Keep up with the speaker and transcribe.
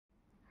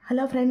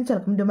Hello friends,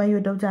 welcome to my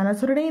YouTube channel.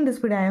 So today in this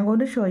video I am going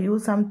to show you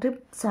some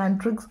tips and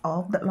tricks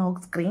of the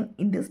lock screen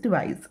in this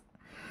device.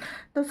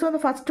 So the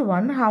first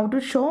one, how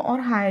to show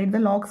or hide the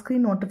lock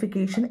screen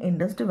notification in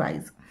this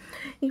device.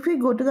 If we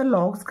go to the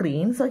lock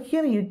screen, so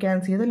here you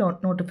can see the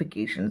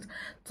notifications.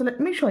 So let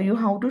me show you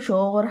how to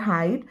show or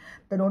hide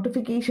the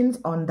notifications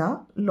on the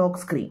lock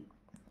screen.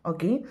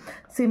 Okay,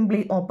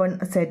 simply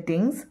open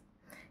settings.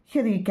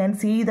 Here you can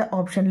see the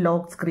option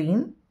lock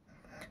screen.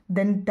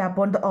 Then tap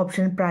on the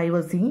option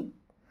privacy.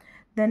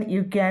 Then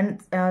you can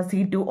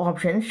see two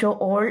options, show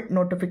all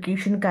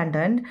notification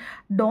content,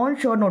 don't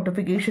show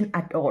notification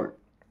at all.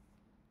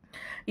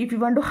 If you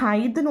want to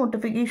hide the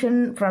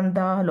notification from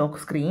the lock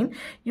screen,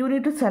 you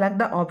need to select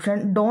the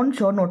option don't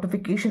show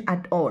notification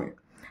at all.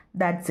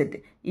 That's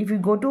it. If you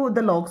go to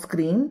the lock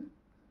screen,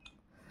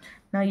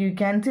 now you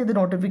can see the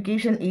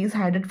notification is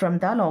hidden from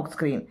the lock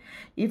screen.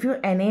 If you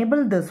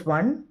enable this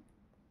one,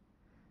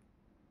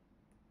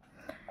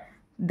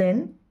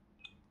 then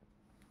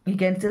you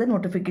can see the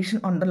notification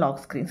on the lock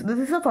screen. So this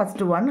is the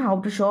first one,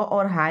 how to show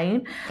or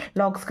hide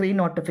lock screen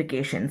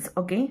notifications.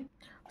 Okay.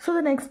 So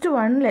the next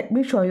one, let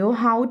me show you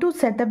how to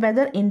set the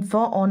weather info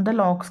on the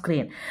lock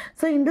screen.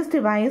 So in this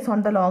device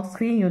on the lock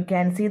screen, you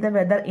can see the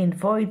weather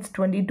info. It's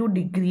 22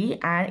 degrees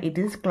and it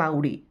is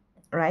cloudy,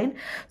 right?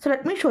 So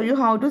let me show you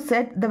how to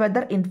set the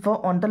weather info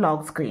on the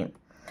lock screen.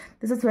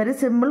 This is very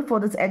simple. For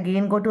this,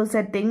 again go to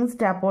settings,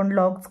 tap on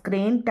lock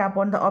screen, tap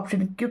on the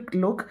option quick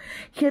look.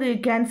 Here you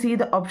can see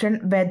the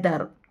option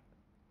weather,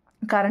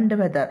 current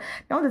weather.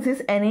 Now this is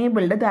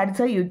enabled, that's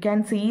why you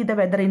can see the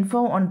weather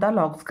info on the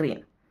lock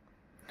screen.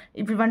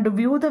 If you want to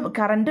view the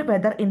current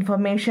weather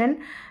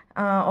information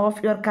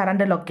of your current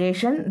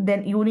location,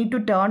 then you need to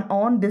turn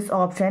on this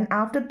option.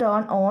 After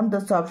turn on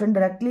this option,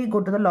 directly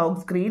go to the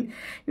lock screen.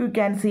 You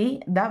can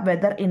see the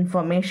weather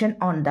information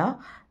on the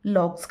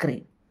lock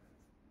screen.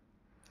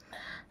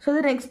 So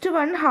the next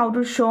one, how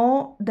to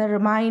show the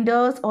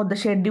reminders or the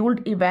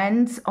scheduled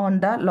events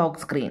on the lock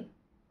screen.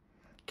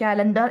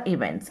 Calendar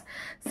events.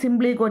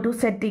 Simply go to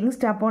settings,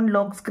 tap on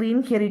lock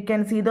screen. Here you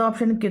can see the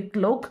option quick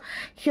look.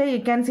 Here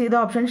you can see the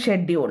option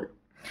schedule.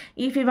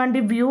 If you want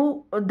to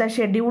view the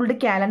scheduled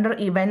calendar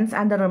events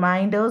and the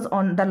reminders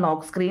on the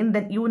lock screen,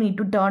 then you need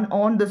to turn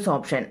on this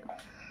option.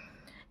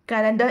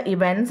 Calendar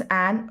events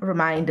and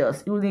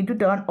reminders. You need to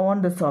turn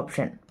on this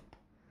option.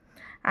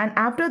 And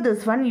after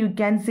this one, you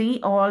can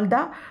see all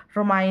the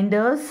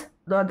reminders,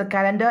 the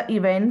calendar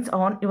events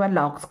on your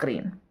lock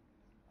screen.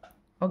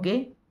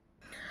 Okay.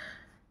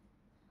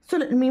 So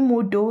let me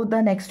move to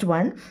the next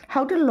one,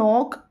 how to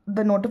lock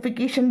the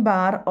notification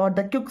bar or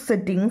the quick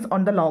settings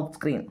on the lock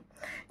screen.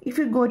 If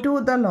you go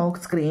to the lock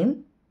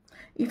screen,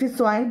 if you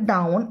swipe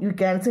down, you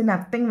can see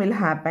nothing will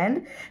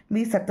happen.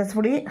 We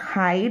successfully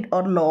hide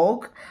or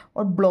lock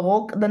or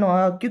block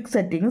the quick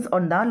settings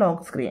on the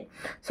lock screen.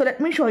 So let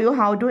me show you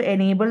how to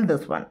enable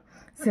this one.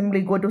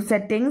 Simply go to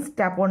settings,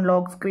 tap on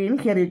lock screen.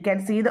 Here you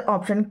can see the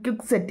option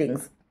quick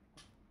settings.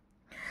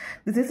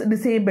 This is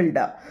disabled.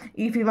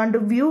 If you want to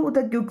view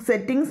the quick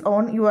settings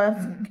on your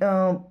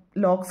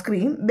lock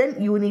screen,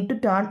 then you need to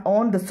turn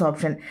on this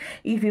option.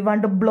 If you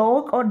want to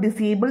block or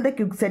disable the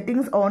quick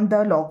settings on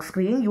the lock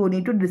screen, you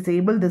need to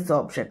disable this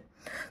option.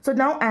 So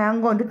now I am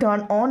going to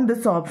turn on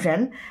this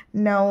option.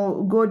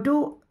 Now go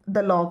to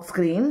the lock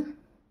screen.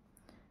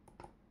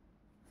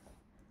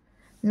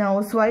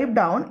 Now swipe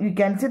down, you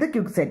can see the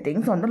quick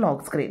settings on the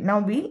lock screen. Now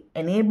we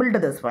enabled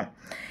this one.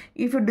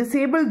 If you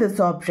disable this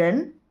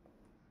option,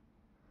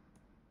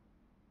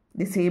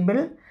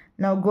 disable.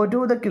 Now go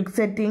to the quick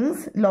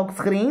settings, lock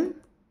screen.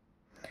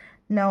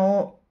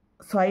 Now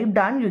swipe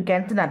down, you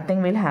can see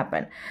nothing will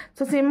happen.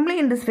 So simply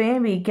in this way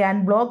we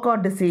can block or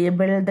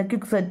disable the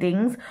quick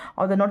settings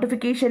or the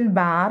notification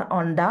bar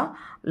on the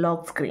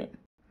lock screen.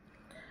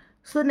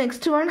 So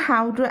next one,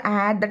 how to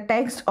add the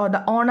text or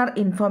the owner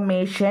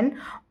information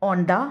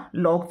on the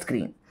lock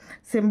screen.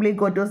 Simply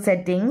go to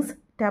settings,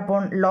 tap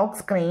on lock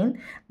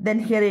screen. Then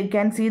here you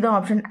can see the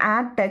option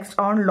add text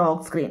on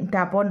lock screen.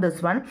 Tap on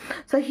this one.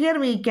 So here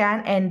we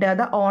can enter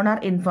the owner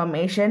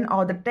information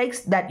or the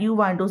text that you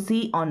want to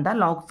see on the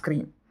lock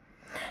screen.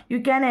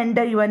 You can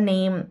enter your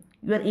name,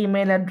 your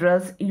email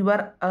address,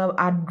 your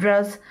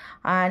address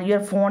and your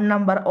phone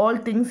number. All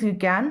things you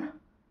can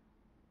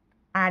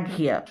add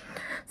here.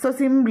 So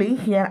simply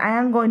here I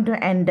am going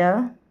to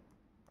enter.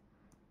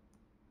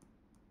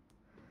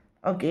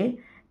 Okay,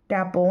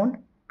 tap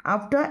on.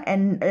 After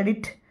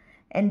edit,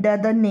 enter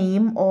the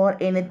name or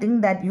anything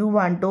that you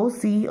want to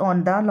see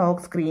on the lock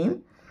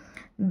screen.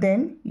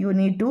 Then you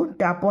need to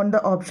tap on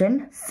the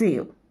option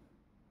save.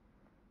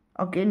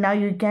 Okay, now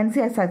you can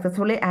see I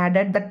successfully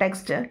added the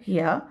text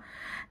here.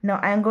 Now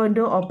I am going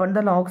to open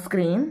the lock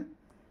screen.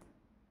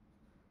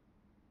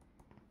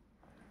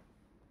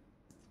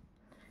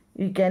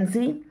 You can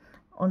see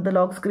on the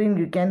lock screen,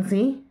 you can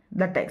see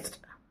the text.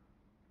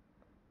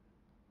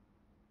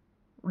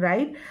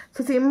 Right,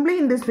 so simply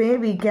in this way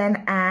we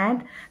can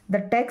add the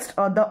text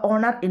or the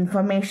owner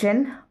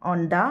information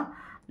on the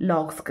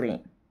lock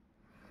screen.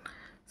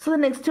 So the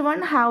next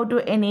one, how to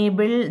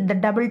enable the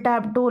double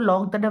tap to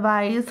lock the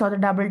device or the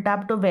double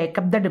tap to wake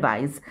up the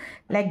device,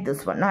 like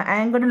this one. Now I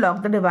am going to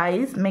lock the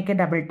device, make a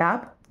double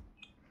tap.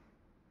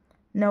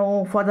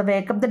 Now for the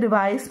wake up the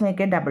device,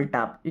 make a double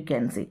tap, you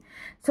can see.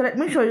 So let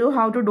me show you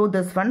how to do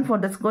this one. For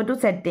this, go to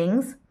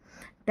settings,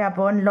 tap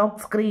on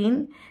lock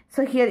screen.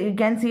 So here you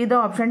can see the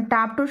option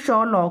tap to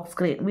show lock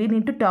screen. We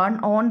need to turn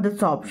on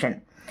this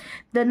option.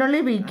 Then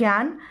only we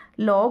can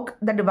lock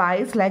the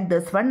device like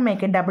this one.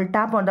 Make a double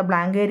tap on the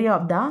blank area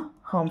of the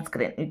home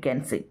screen, you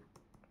can see.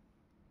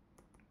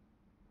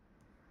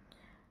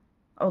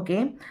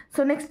 Okay,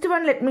 so next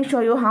one, let me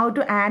show you how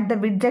to add the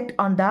widget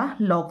on the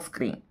lock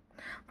screen.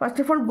 First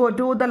of all, go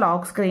to the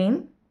lock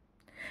screen.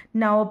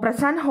 Now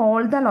press and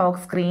hold the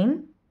lock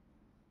screen.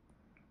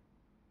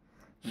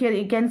 Here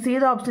you can see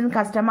the option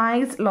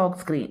customize lock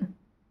screen.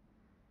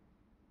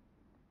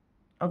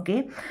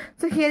 Okay,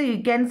 so here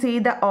you can see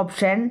the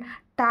option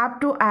tap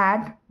to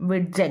add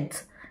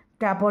widgets.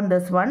 Tap on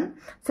this one.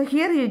 So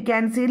here you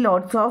can see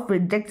lots of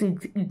widgets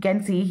you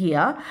can see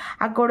here.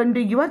 According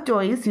to your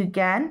choice, you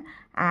can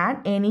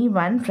add any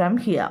one from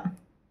here.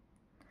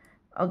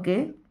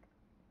 Okay,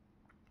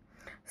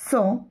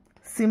 so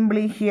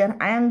simply here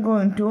I am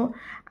going to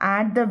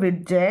add the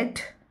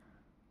widget,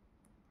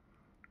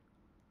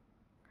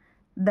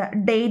 the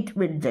date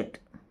widget.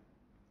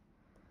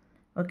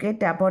 Okay,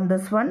 tap on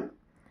this one.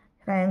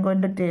 I am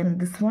going to turn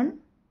this one.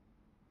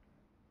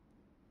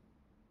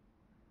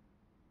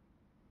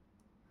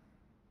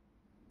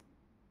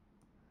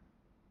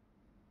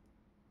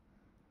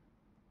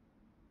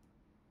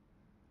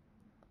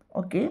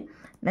 Okay,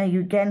 now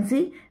you can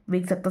see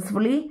we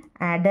successfully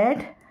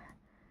added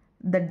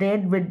the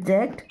date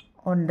widget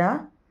on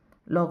the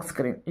lock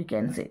screen, you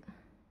can see.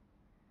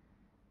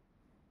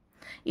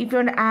 If you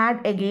want to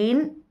add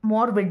again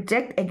more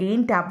widget,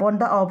 again tap on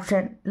the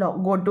option,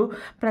 go to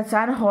press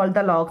and hold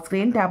the lock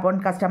screen, tap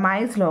on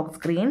customize lock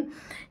screen.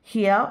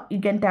 Here you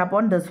can tap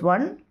on this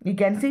one. You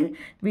can see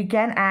we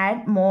can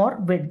add more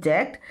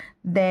widget.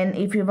 Then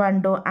if you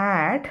want to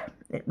add,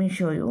 let me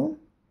show you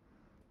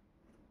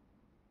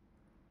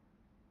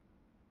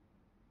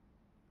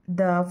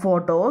the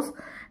photos.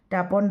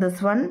 Tap on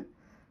this one.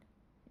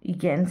 You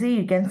can see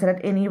you can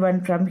select any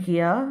one from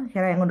here.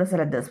 Here I am going to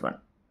select this one.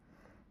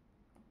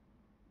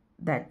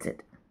 That's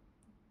it.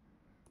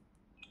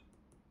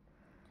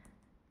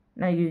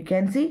 Now you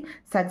can see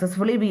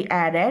successfully we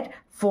added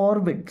 4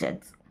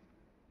 widgets.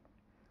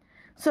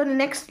 So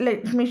next,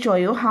 let me show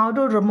you how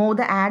to remove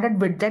the added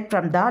widget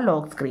from the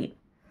lock screen.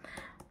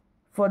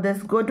 For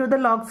this, go to the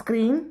lock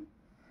screen,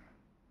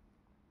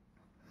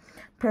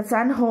 press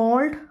and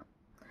hold,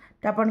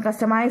 tap on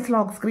customize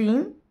lock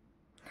screen.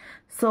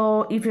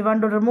 So if you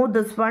want to remove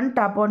this one,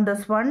 tap on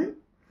this one.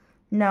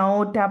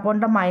 Now tap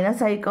on the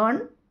minus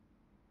icon.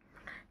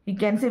 You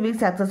can see we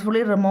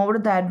successfully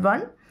removed that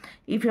one.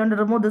 If you want to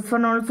remove this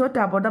one also,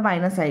 tap on the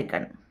minus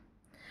icon.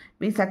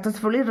 We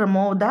successfully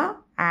removed the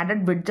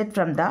added widget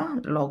from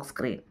the lock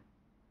screen.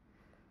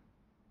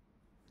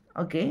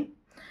 Okay.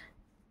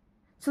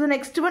 So the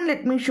next one,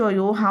 let me show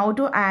you how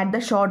to add the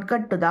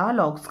shortcut to the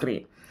lock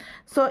screen.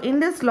 So in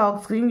this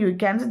lock screen, you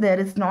can see there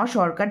is no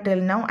shortcut. Till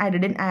now I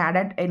didn't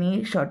add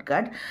any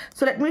shortcut.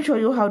 So let me show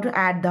you how to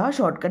add the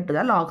shortcut to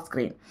the lock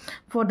screen.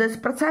 For this,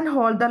 press and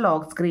hold the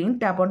lock screen,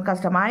 tap on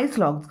customize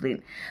lock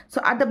screen.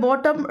 So at the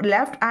bottom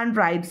left and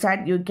right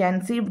side, you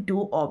can see 2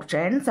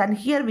 options, and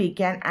here we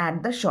can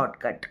add the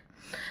shortcut.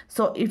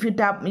 So if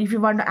you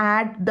want to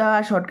add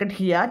the shortcut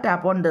here,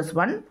 tap on this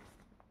one.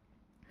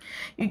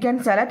 You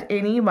can select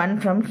any one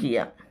from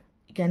here.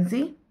 You can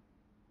see.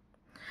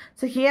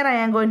 So here I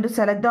am going to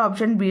select the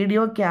option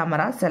video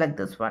camera, select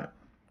this one.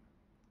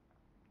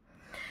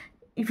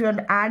 If you want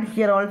to add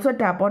here also,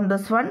 tap on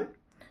this one.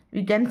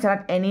 You can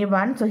select any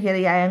one. So here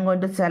I am going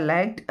to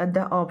select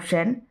the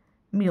option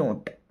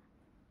mute.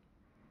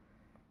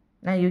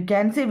 Now you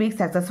can see we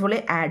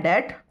successfully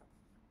added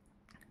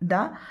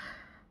the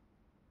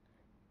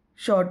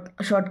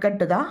shortcut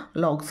to the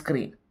lock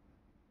screen.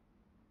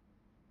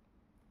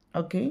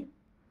 Okay.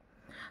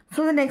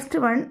 So the next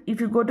one,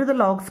 if you go to the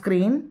lock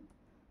screen,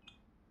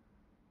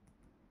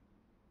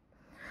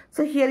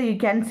 so here you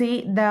can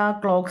see the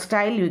clock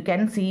style, you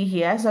can see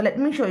here. So let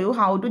me show you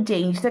how to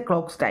change the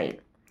clock style.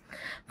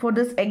 For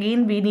this,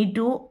 again we need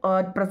to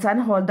press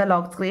and hold the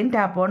lock screen,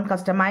 tap on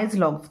customize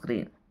lock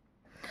screen.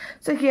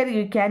 So here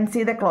you can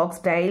see the clock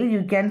style.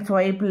 You can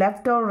swipe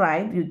left or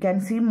right. You can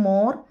see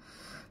more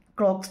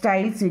clock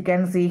styles you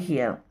can see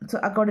here. So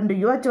according to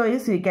your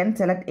choice, you can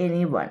select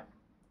any one.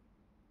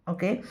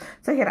 Okay,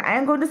 so here I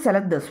am going to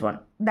select this one.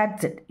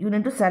 That's it. You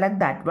need to select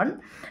that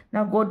one.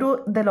 Now go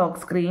to the lock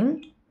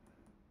screen.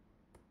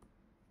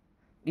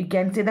 You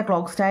can see the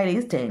clock style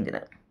is changed.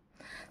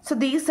 So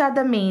these are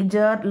the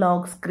major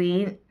lock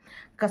screen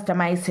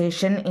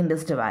customization in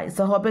this device.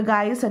 So hope you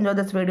guys enjoy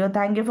this video.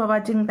 Thank you for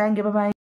watching. Thank you. Bye-bye.